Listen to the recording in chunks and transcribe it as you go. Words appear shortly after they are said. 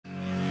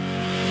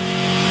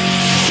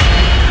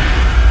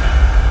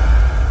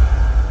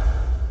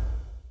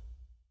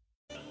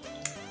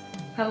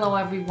Hello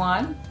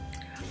everyone.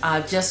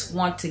 I just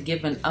want to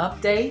give an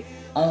update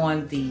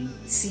on the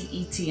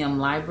CETM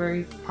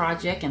library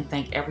project and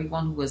thank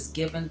everyone who has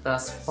given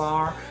thus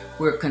far.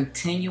 We're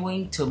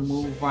continuing to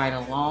move right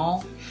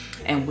along,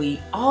 and we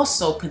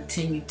also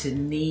continue to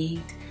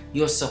need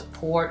your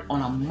support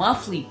on a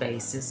monthly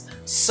basis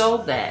so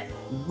that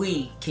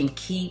we can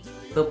keep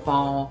the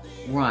ball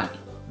running.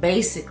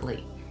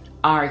 Basically,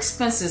 our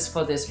expenses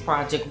for this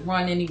project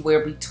run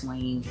anywhere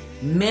between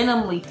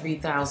minimally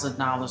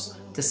 $3,000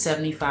 to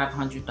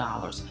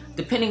 $7,500,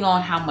 depending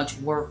on how much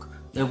work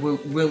that we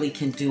really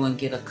can do and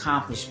get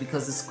accomplished,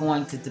 because it's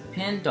going to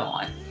depend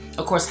on,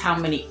 of course, how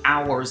many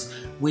hours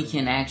we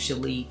can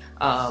actually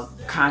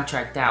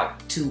contract out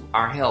to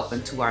our help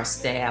and to our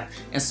staff.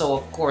 And so,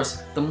 of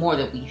course, the more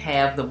that we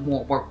have, the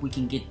more work we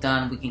can get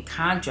done, we can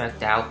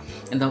contract out,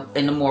 and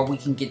the more we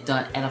can get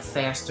done at a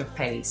faster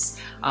pace,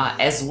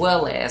 as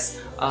well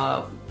as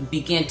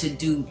begin to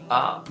do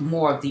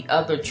more of the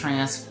other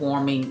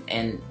transforming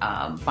and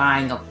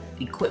buying of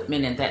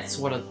equipment and that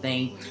sort of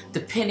thing,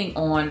 depending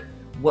on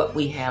what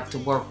we have to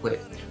work with.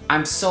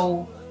 I'm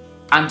so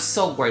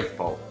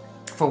grateful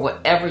for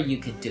whatever you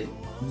could do.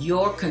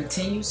 Your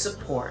continued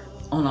support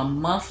on a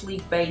monthly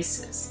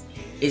basis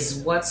is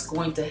what's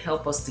going to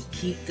help us to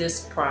keep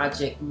this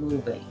project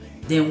moving.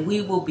 Then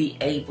we will be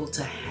able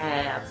to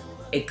have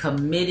a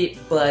committed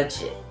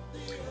budget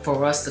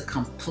for us to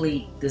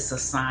complete this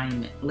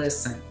assignment.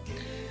 Listen,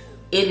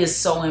 it is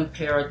so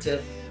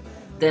imperative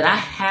that I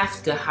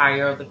have to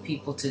hire other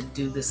people to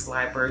do this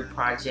library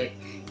project.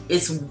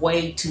 It's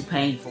way too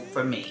painful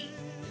for me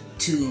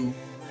to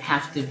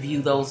have to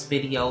view those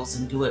videos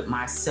and do it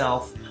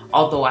myself.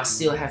 Although I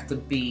still have to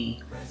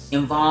be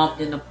involved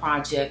in the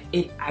project,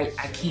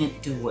 I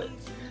can't do it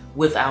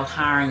without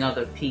hiring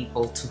other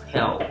people to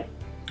help.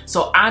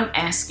 So I'm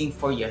asking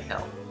for your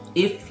help.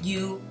 If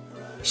you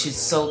should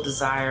so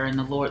desire and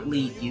the Lord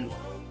lead you,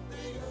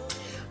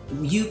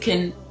 you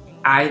can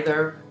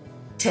either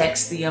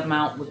text the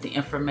amount with the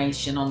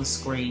information on the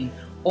screen,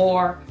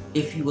 or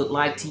if you would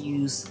like to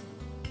use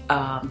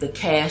the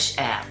Cash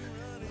App,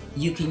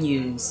 you can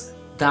use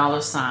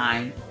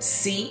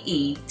 $CETM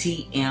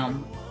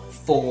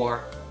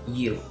for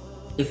you.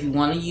 If you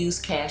want to use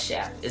Cash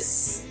App,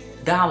 it's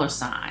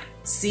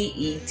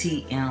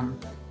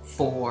 $CETM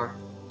for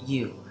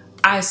you.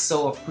 I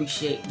so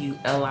appreciate you,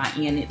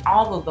 LIN, and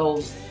all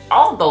those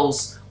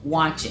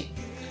watching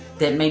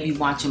that may be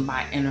watching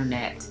by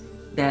internet,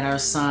 that are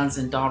sons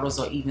and daughters,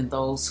 or even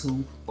those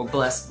who were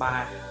blessed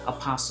by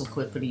Apostle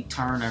Clifford E.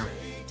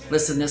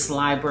 Listen, this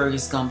library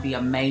is going to be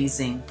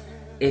amazing.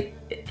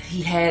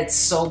 He had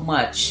so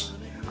much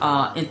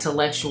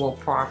intellectual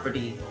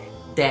property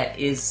that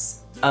is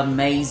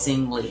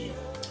amazingly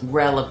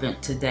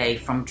relevant today,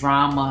 from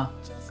drama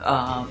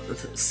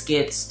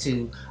skits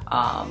to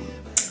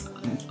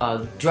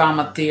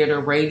drama theater,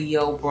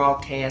 radio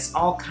broadcasts,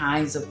 all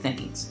kinds of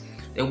things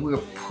that we're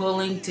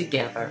pulling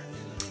together,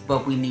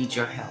 but we need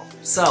your help.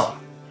 So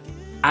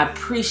I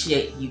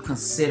appreciate you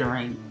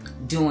considering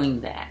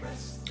doing that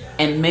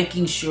and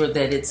making sure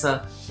that it's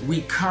a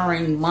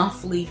recurring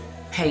monthly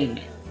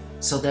payment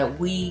so that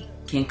we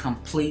can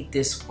complete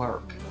this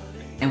work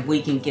and we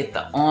can get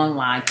the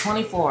online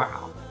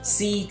 24-hour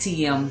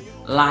CETM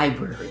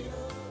library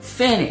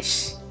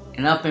finished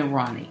and up and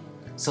running,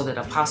 so that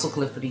Apostle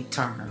Clifford E.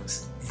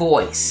 Turner's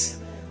voice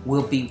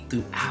will be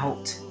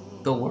throughout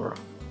the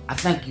world. I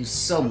thank you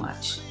so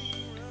much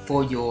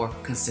for your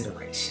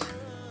consideration.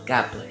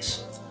 God bless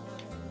you.